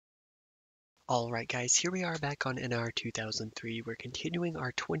Alright guys, here we are back on NR2003. We're continuing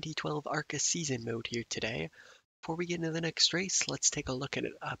our 2012 ARCA season mode here today. Before we get into the next race, let's take a look at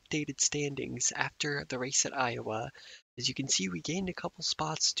updated standings after the race at Iowa. As you can see, we gained a couple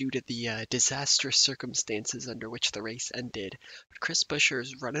spots due to the disastrous circumstances under which the race ended. But Chris Buescher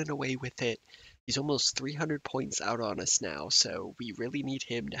is running away with it. He's almost 300 points out on us now, so we really need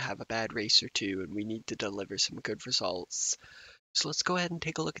him to have a bad race or two, and we need to deliver some good results. So let's go ahead and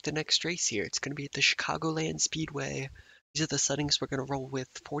take a look at the next race here. It's going to be at the Chicagoland Speedway. These are the settings we're going to roll with.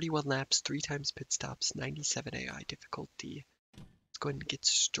 41 laps, 3 times pit stops, 97 AI difficulty. Let's go ahead and get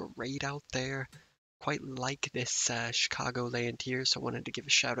straight out there. Quite like this Chicagoland here, so I wanted to give a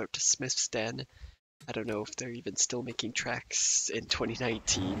shout out to Smith's Den. I don't know if they're even still making tracks in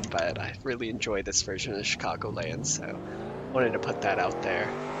 2019, but I really enjoy this version of Chicagoland, so I wanted to put that out there.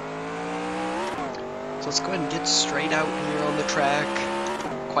 So let's go ahead and get straight out here on the track.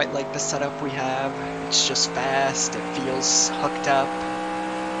 Quite like the setup we have. It's just fast, it feels hooked up,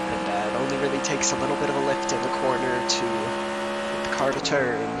 and it only really takes a little bit of a lift in the corner to get the car to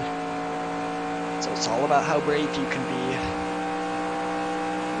turn. So it's all about how brave you can be.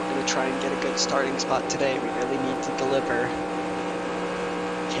 We're going to try and get a good starting spot today. We really need to deliver.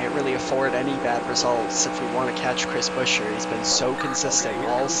 Can't really afford any bad results if we want to catch Chris Buescher. He's been so consistent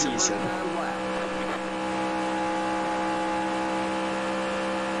all season.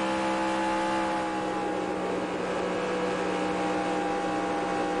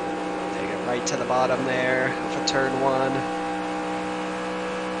 Right to the bottom there for turn 1.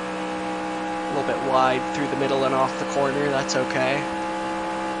 A little bit wide through the middle and off the corner, that's okay.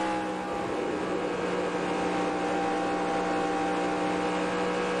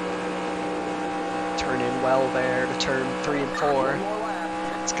 Turn in well there to turn 3 and 4.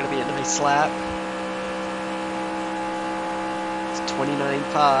 It's going to be a nice lap. It's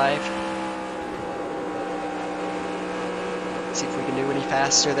 29.5. See if we can do any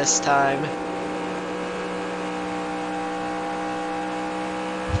faster this time.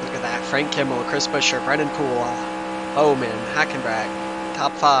 Look at that. Frank Kimmel, Chris Buescher, Brennan Poole, Bowman, Hackenbrack,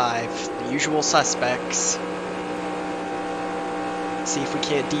 top 5, the usual suspects. See if we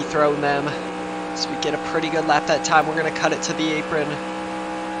can't dethrone them. So we get a pretty good lap that time. We're going to cut it to the apron.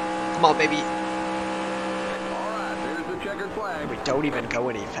 Come on, baby. Alright, there's the checkered flag. We don't even go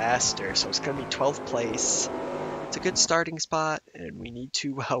any faster, so it's going to be 12th place. It's a good starting spot, and we need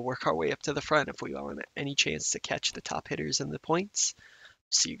to work our way up to the front if we want any chance to catch the top hitters in the points.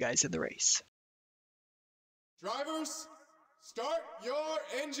 See you guys in the race. Drivers, start your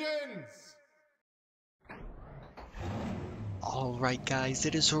engines! Alright guys,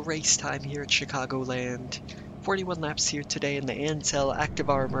 it is race time here at Chicagoland. 41 laps here today in the Ansell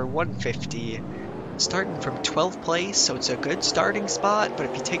ActivArmr 150. Starting from 12th place, so it's a good starting spot, but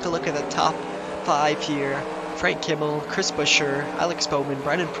if you take a look at the top 5 here, Frank Kimmel, Chris Buescher, Alex Bowman,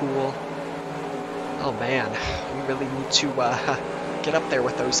 Brennan Poole. Oh man, we really need to get up there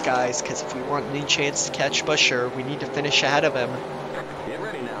with those guys, because if we want any chance to catch Buescher, we need to finish ahead of him. Get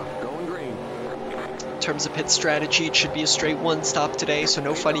ready now, going green. In terms of pit strategy, it should be a straight one stop today, so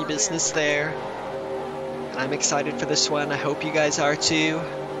no funny business there. I'm excited for this one. I hope you guys are too.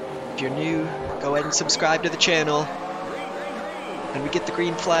 If you're new, go ahead and subscribe to the channel. And we get the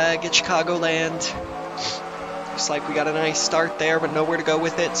green flag at Chicagoland. Looks like we got a nice start there, but nowhere to go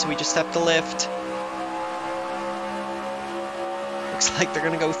with it, so we just have to lift. Looks like they're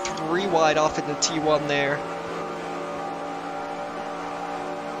going to go 3 wide off in the T1 there.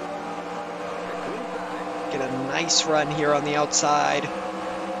 Get a nice run here on the outside.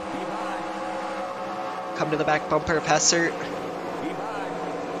 Come to the back bumper, Pessert.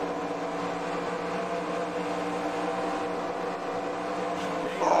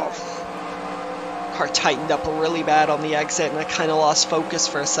 Car tightened up really bad on the exit, and I kind of lost focus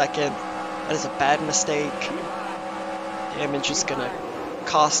for a second. That is a bad mistake. Damage is gonna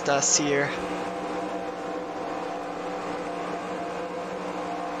cost us here.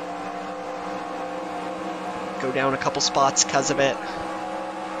 Go down a couple spots because of it.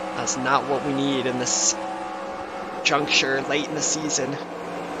 That's not what we need in this juncture late in the season.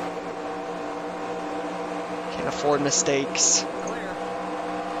 Can't afford mistakes.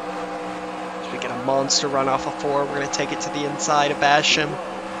 Monster run off of 4. We're going to take it to the inside of Basham.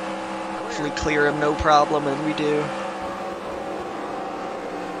 Hopefully clear him no problem, and we do.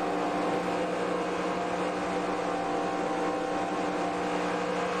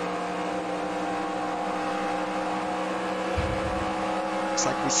 Looks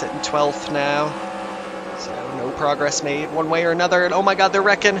like we sit in 12th now. So no progress made one way or another. And oh my god, they're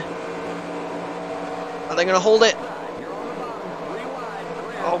wrecking. Are they going to hold it?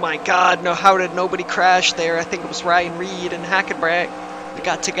 my god, no, how did nobody crash there? I think it was Ryan Reed and Hackenbrack. They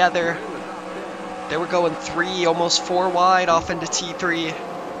got together. They were going 3, almost 4 wide off into T3.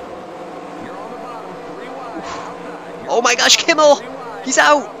 Oh my gosh, Kimmel! He's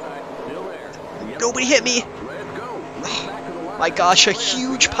out! Nobody hit me! Oh my gosh, a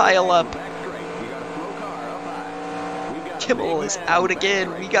huge pile up. Kimmel is out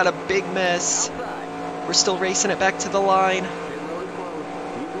again. We got a big mess. We're still racing it back to the line.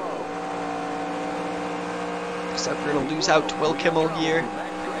 Except we're going to lose out to Will Kimmel here.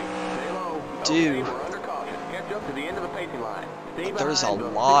 Dude. There's a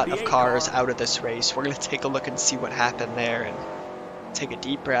lot of cars out of this race. We're going to take a look and see what happened there and take a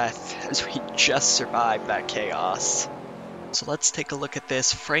deep breath as we just survived that chaos. So let's take a look at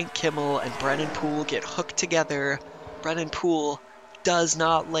this. Frank Kimmel and Brennan Poole get hooked together. Brennan Poole does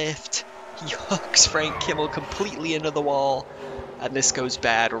not lift. He hooks Frank Kimmel completely into the wall, and this goes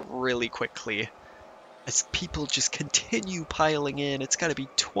bad really quickly as people just continue piling in. It's got to be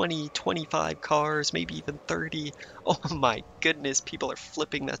 20, 25 cars, maybe even 30. Oh my goodness, people are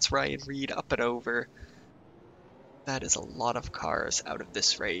flipping. That's Ryan Reed up and over. That is a lot of cars out of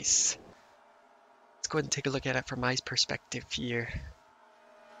this race. Let's go ahead and take a look at it from my perspective here.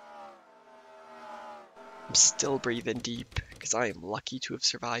 I'm still breathing deep because I am lucky to have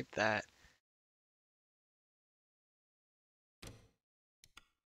survived that.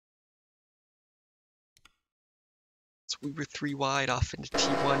 So we were 3 wide off into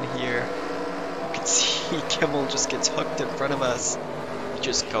T1 here. You can see Kimmel just gets hooked in front of us. We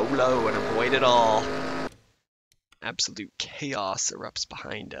just go low and avoid it all. Absolute chaos erupts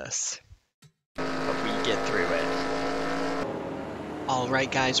behind us, but we get through it.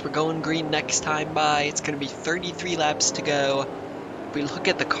 Alright guys, we're going green next time by. It's going to be 33 laps to go. If we look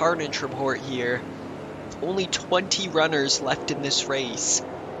at the carnage report here, only 20 runners left in this race.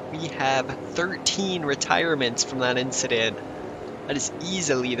 We have 13 retirements from that incident. That is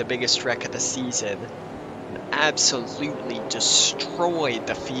easily the biggest wreck of the season. And absolutely destroyed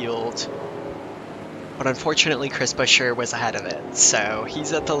the field. But unfortunately, Chris Buescher was ahead of it. So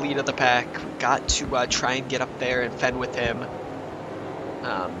he's at the lead of the pack. We've got to try and get up there and fend with him.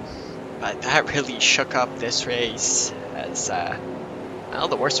 But that really shook up this race. As, well,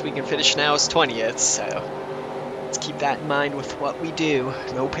 the worst we can finish now is 20th. So let's keep that in mind with what we do.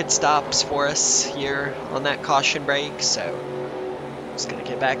 No pit stops for us here on that caution break. So just going to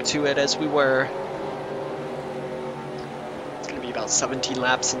get back to it as we were. About 17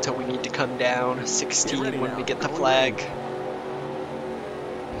 laps until we need to come down, 16 when we get the flag.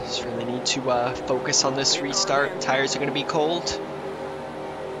 Just really need to focus on this restart. Tires are going to be cold.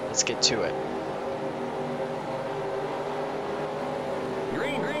 Let's get to it.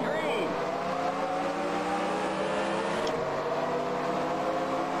 Green, green, green.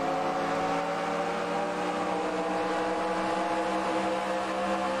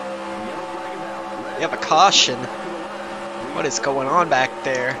 We have a caution. What is going on back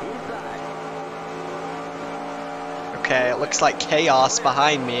there? Okay, it looks like chaos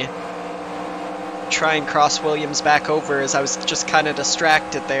behind me. Try and cross Williams back over as I was just kind of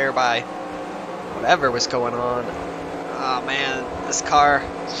distracted there by whatever was going on. Oh man, this car.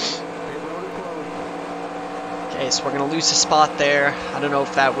 Okay, so we're gonna lose a spot there. I don't know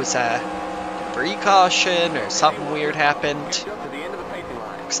if that was a debris caution or something weird happened.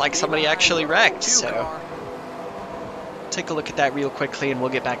 Looks like somebody actually wrecked, so take a look at that real quickly and we'll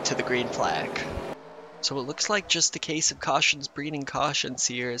get back to the green flag. So it looks like just a case of cautions breeding cautions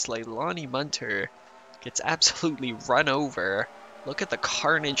here as Leilani Munter gets absolutely run over. Look at the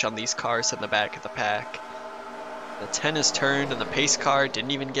carnage on these cars in the back of the pack. The 10 is turned and the pace car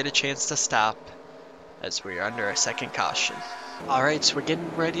didn't even get a chance to stop as we're under a second caution. Alright, so we're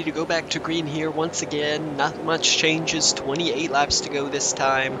getting ready to go back to green here once again. Not much changes, 28 laps to go this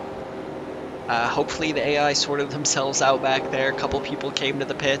time. Hopefully the AI sorted themselves out back there. A couple people came to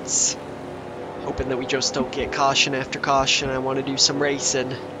the pits, hoping that we just don't get caution after caution. I want to do some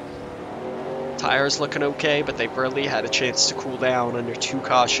racing. Tires looking okay, but they've really had a chance to cool down under 2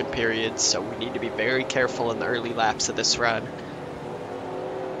 caution periods, so we need to be very careful in the early laps of this run.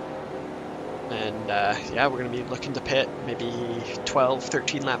 And yeah, we're going to be looking to pit maybe 12,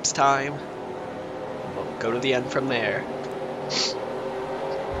 13 laps time. We'll go to the end from there.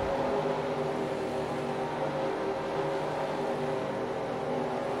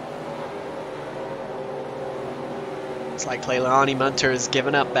 Looks like Leilani Munter has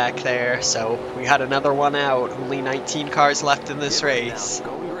given up back there, so we had another one out. Only 19 cars left in this race.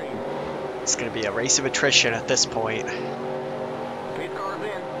 It's going to be a race of attrition at this point.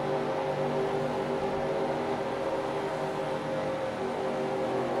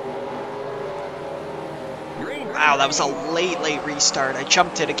 Wow, that was a late restart. I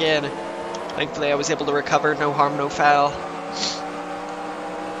jumped it again. Thankfully, I was able to recover. No harm, no foul.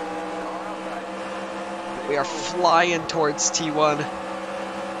 We are flying towards T1.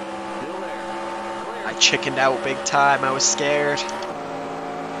 I chickened out big time. I was scared.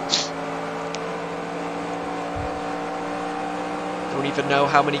 Don't even know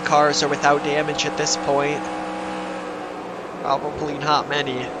how many cars are without damage at this point. Probably not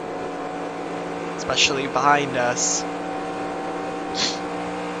many. Especially behind us.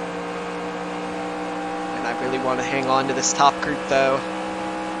 And I really want to hang on to this top group though.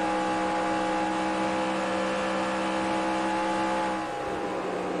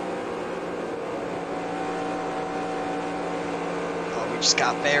 Oh, we just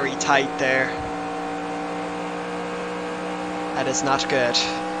got very tight there. That is not good.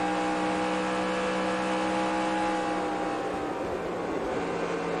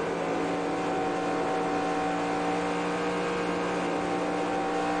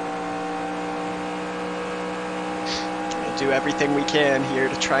 Do everything we can here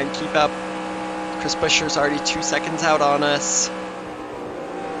to try and keep up. Chris Buescher's already 2 seconds out on us.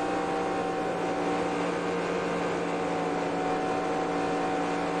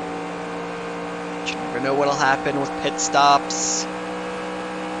 You never know what'll happen with pit stops.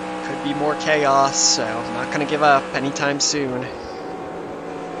 Could be more chaos, so I'm not gonna give up anytime soon.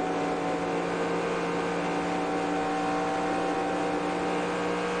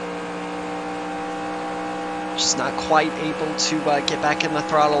 Just not quite able to get back in the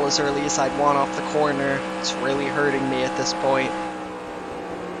throttle as early as I'd want off the corner. It's really hurting me at this point.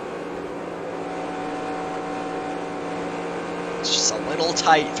 It's just a little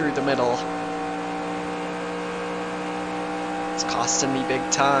tight through the middle. It's costing me big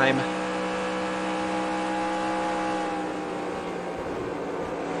time.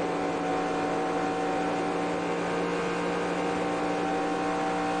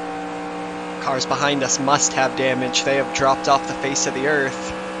 Cars behind us must have damage. They have dropped off the face of the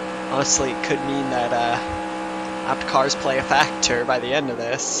earth. Honestly, it could mean that after cars play a factor by the end of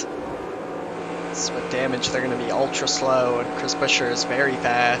this. So with damage, they're going to be ultra slow, and Chris Buescher is very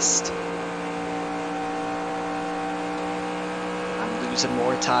fast. I'm losing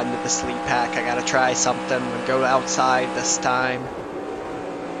more time to this lead pack. I gotta try something and go outside this time.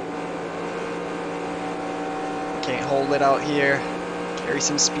 Can't hold it out here. Carry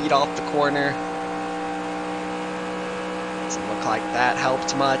some speed off the corner. Doesn't look like that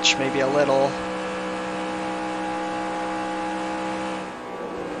helped much, maybe a little.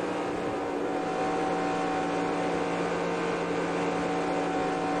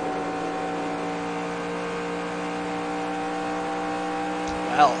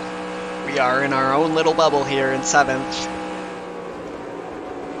 Well, we are in our own little bubble here in 7th.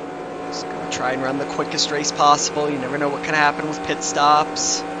 Try and run the quickest race possible. You never know what can happen with pit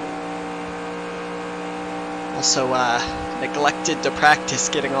stops. Also, neglected to practice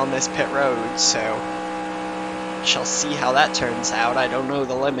getting on this pit road, so shall see how that turns out. I don't know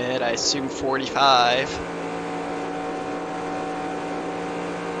the limit. I assume 45.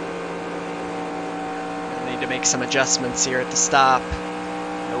 I need to make some adjustments here at the stop.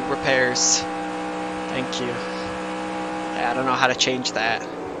 No repairs. Thank you. Yeah, I don't know how to change that.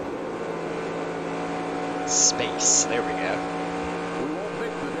 Space. There we go. We won't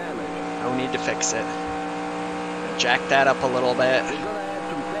fix the damage. No need to fix it. Jack that up a little bit. We're gonna add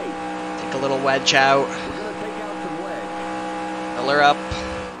some tape. Take a little wedge out. We're gonna take out some wedge. Fill her up.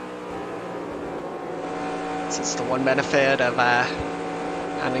 This is the one benefit of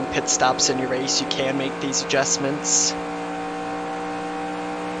having pit stops in your race. You can make these adjustments.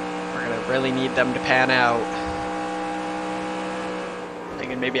 We're gonna really need them to pan out.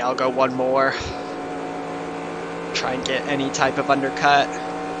 Thinking maybe I'll go one more. Try and get any type of undercut.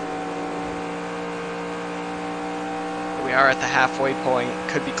 We are at the halfway point.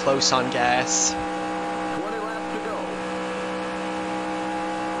 Could be close on gas. 20 laps to go.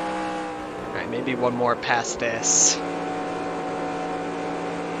 Alright, maybe one more past this.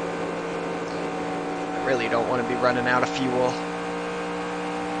 I really don't want to be running out of fuel.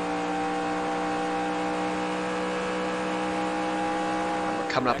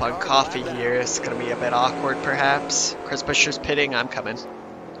 Coming up on coffee here. It's going to be a bit awkward, perhaps. Chris Buescher's pitting. I'm coming.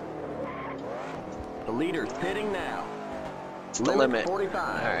 The leader's pitting now. It's the limit. 45.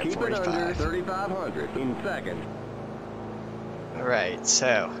 Alright, Keep 45. it under 3,500 in second. Alright,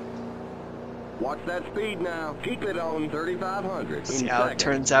 so. Watch that speed now. Keep it on 3,500 in See how it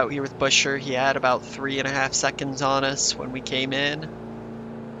turns out here with Buescher. He had about 3.5 seconds on us when we came in.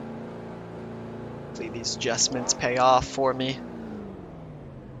 Hopefully these adjustments pay off for me.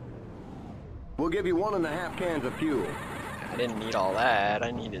 We'll give you 1.5 cans of fuel. I didn't need all that.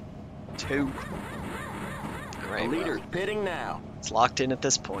 I needed 2. All right, The leader's pitting now. it's locked in at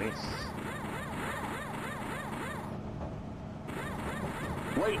this point.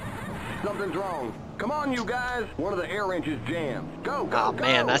 Wait, something's wrong. Come on, you guys. One of the air wrenches jammed. Go, go, Oh go.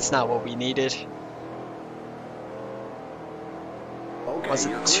 man, that's not what we needed. Okay,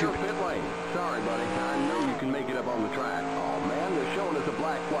 wasn't you're too- clear of pit lane. Sorry, buddy. I know you can make it up on the track. Oh man, they're showing us a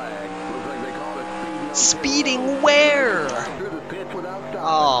black flag. Looks like they called it speeding. on pit road. Speeding where? Through the pits without stopping.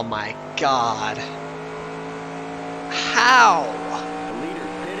 Oh my god. How? The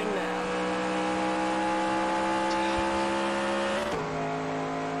leader's pitting now.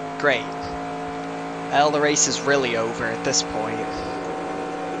 Great. Well, the race is really over at this point.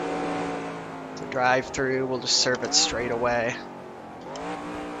 The drive-through, we'll just serve it straight away.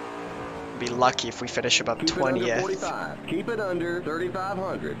 Be lucky if we finish above Keep it under 20th. 45. Keep it under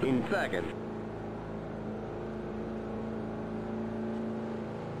 3,500 in seconds.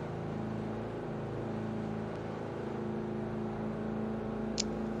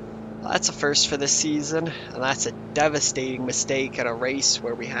 Well, that's a first for this season, and that's a devastating mistake in a race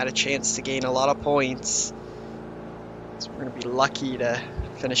where we had a chance to gain a lot of points. So we're going to be lucky to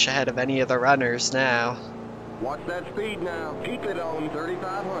finish ahead of any of the runners now. Watch that speed now. Keep it on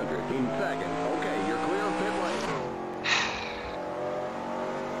 3,500 in seconds. Okay, you're clear of pit lane.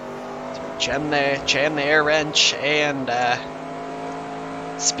 Jam the air wrench and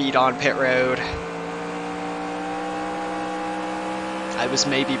speed on pit road. I was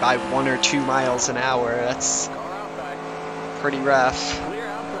maybe by 1 or 2 miles an hour. That's Car outside. pretty rough. Clear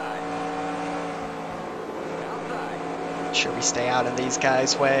outside. Outside. Make sure we stay out of these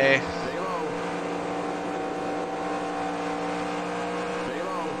guys' way. Stay low. Stay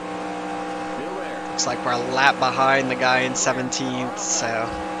low. Still there. Looks like we're a lap behind the guy in 17th, so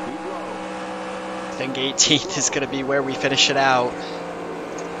Keep low. I think 18th is going to be where we finish it out. Stay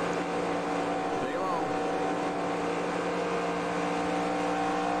low.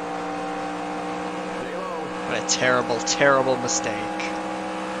 Stay low. What a terrible, terrible mistake.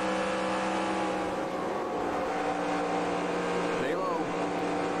 Stay low.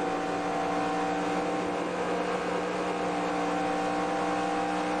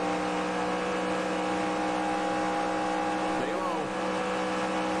 Stay low.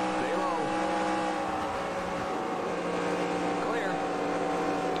 Stay low. Clear.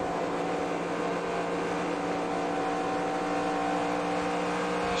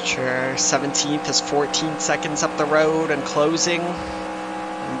 Sure, 17th is 14 seconds up the road and closing.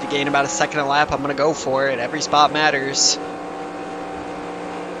 I need to gain about a second a lap. I'm going to go for it. Every spot matters.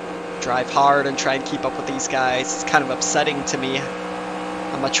 Drive hard and try and keep up with these guys. It's kind of upsetting to me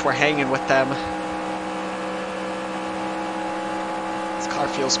how much we're hanging with them. This car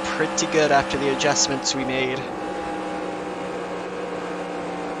feels pretty good after the adjustments we made.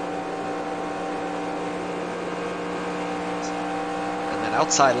 And that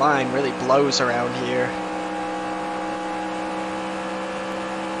outside line really blows around here.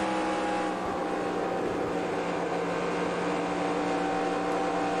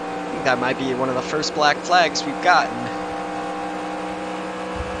 I think that might be one of the first black flags we've gotten.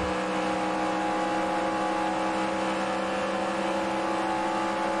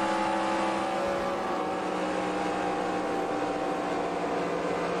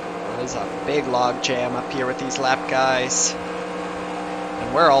 There's a big log jam up here with these lap guys.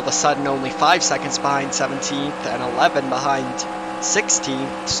 And we're all of a sudden only 5 seconds behind 17th and 11 behind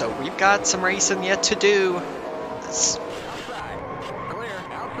 16th, so we've got some racing yet to do. Outside. Clear.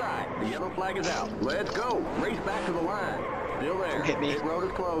 Outside. The yellow flag is out. Let's go. Race back to the line. Still there. Hit me. Pit road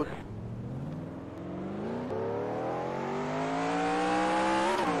is closed.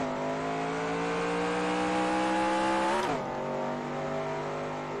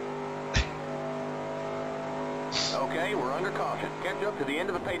 Okay, we're under caution. Catch up to the end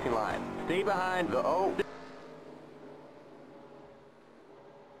of the pacing line. Stay behind the O.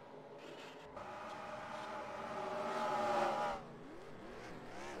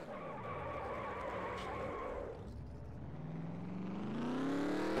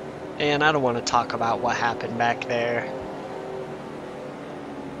 And I don't want to talk about what happened back there.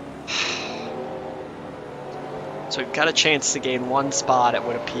 So we've got a chance to gain 1 spot, it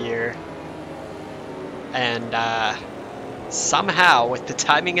would appear. And somehow, with the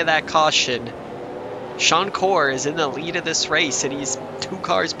timing of that caution, Sean Corr is in the lead of this race, and he's 2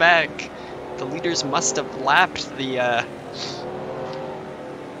 cars back. The leaders must have lapped the...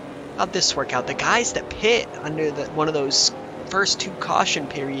 How'd this work out? The guys that pit under one of those first 2 caution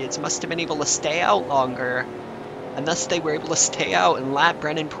periods must have been able to stay out longer. and thus they were able to stay out and lap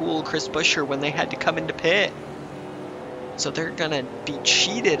Brennan Poole, Chris Buescher when they had to come into pit. So they're gonna be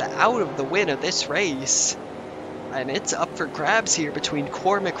cheated out of the win of this race. And it's up for grabs here between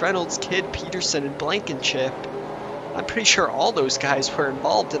Cormac, Reynolds, Kidd, Peterson, and Blankenship. I'm pretty sure all those guys were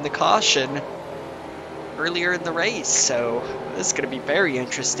involved in the caution earlier in the race, so this is going to be very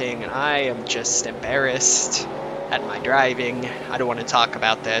interesting. I am just embarrassed at my driving. I don't want to talk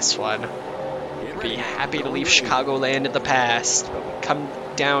about this one. I'd be happy to leave Chicagoland in the past, but we come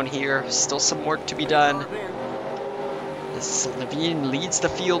down here, still some work to be done. As Levine leads the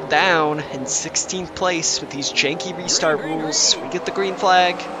field down in 16th place with these janky restart rules. We get the green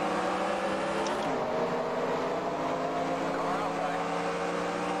flag.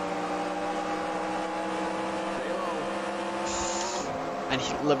 And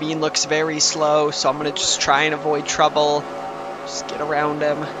Levine looks very slow, so I'm going to just try and avoid trouble. Just get around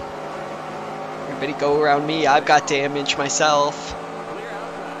him. Everybody go around me. I've got damage myself.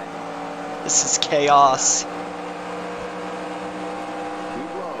 This is chaos.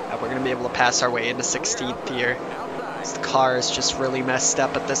 We're going to be able to pass our way into 16th here. The car is just really messed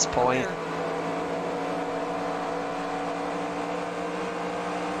up at this point.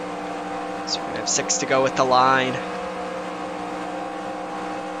 So we're going to have 6 to go with the line.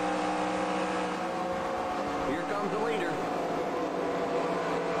 Here comes the leader.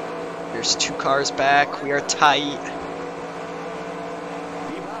 There's 2 cars back. We are tight.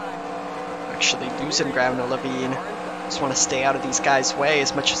 Actually losing ground to Levine. Just want to stay out of these guys' way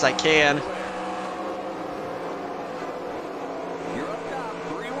as much as I can.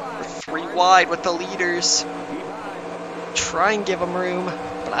 We're 3 wide with the leaders. Try and give them room,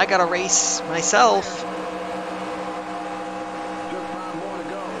 but I gotta race myself.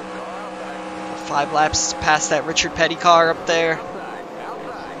 5 laps past that Richard Petty car up there.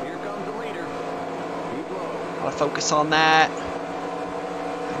 I want to focus on that.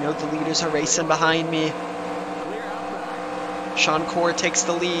 I know the leaders are racing behind me. Sean Corr takes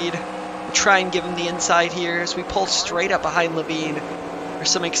the lead. We'll try and give him the inside here as we pull straight up behind Levine. There's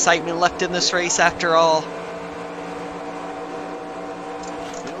some excitement left in this race after all.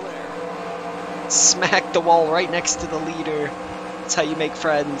 Smack the wall right next to the leader. That's how you make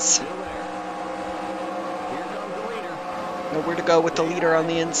friends. Nowhere to go with the leader on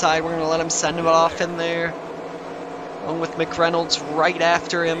the inside. We're going to let him send him off in there. Along with McReynolds right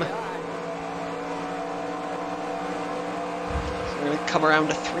after him. We're going to come around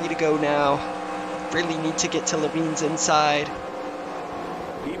to 3 to go now. Really need to get to Levine's inside.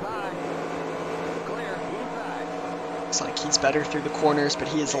 Looks like he's better through the corners, but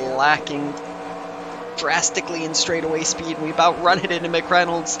he is lacking drastically in straightaway speed. We about run it into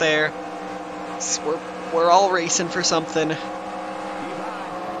McReynolds there. So we're all racing for something.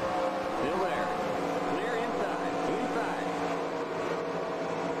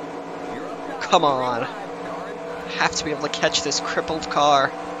 Come on. Have to be able to catch this crippled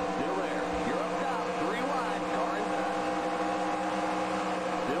car.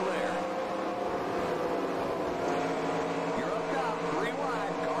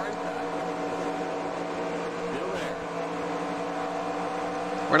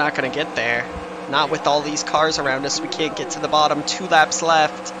 We're not going to get there. Not with all these cars around us. We can't get to the bottom. 2 laps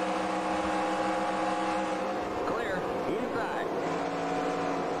left.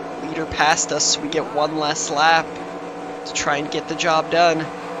 Leader passed us. We get 1 less lap to try and get the job done.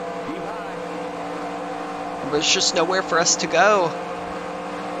 There's just nowhere for us to go.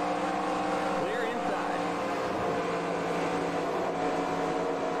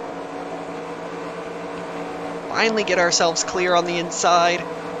 Finally get ourselves clear on the inside.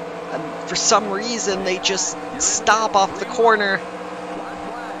 And for some reason, they just stop off the corner.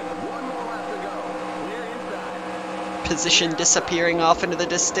 Position disappearing off into the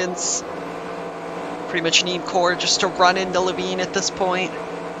distance. Pretty much need Corr just to run into Levine at this point.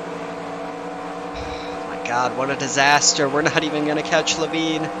 Oh my god, what a disaster. We're not even going to catch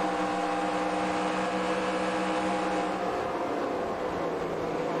Levine.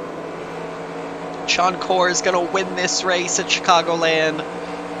 Sean Corr is going to win this race at Chicagoland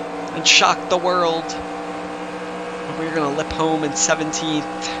and shock the world. We're going to lip home in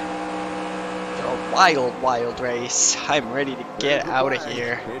 17th. They're a wild, wild race. I'm ready to get out of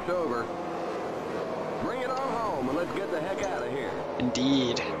here. It's over. Bring it on home and let's get the heck out of here.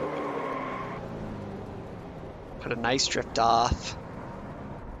 Indeed. Put a nice drift off.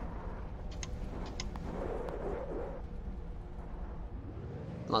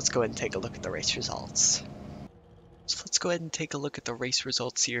 Let's go ahead and take a look at the race results. So let's go ahead and take a look at the race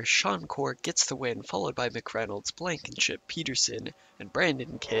results here. Sean Corr gets the win, followed by McReynolds, Blankenship, Peterson, and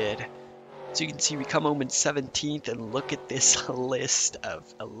Brandon Kidd. So you can see we come home in 17th, and look at this list of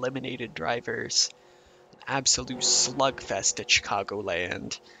eliminated drivers. An absolute slugfest at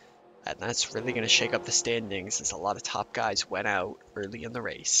Chicagoland. And that's really going to shake up the standings as a lot of top guys went out early in the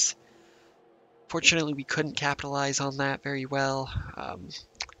race. Fortunately, we couldn't capitalize on that very well.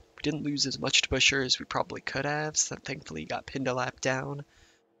 We didn't lose as much to Busher as we probably could have, so thankfully got pinned a lap down.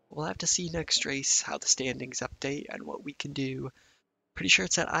 We'll have to see next race how the standings update and what we can do. Pretty sure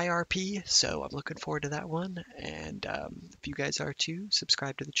it's at IRP, so I'm looking forward to that one. And if you guys are too,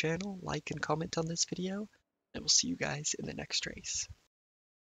 subscribe to the channel, like and comment on this video, and we'll see you guys in the next race.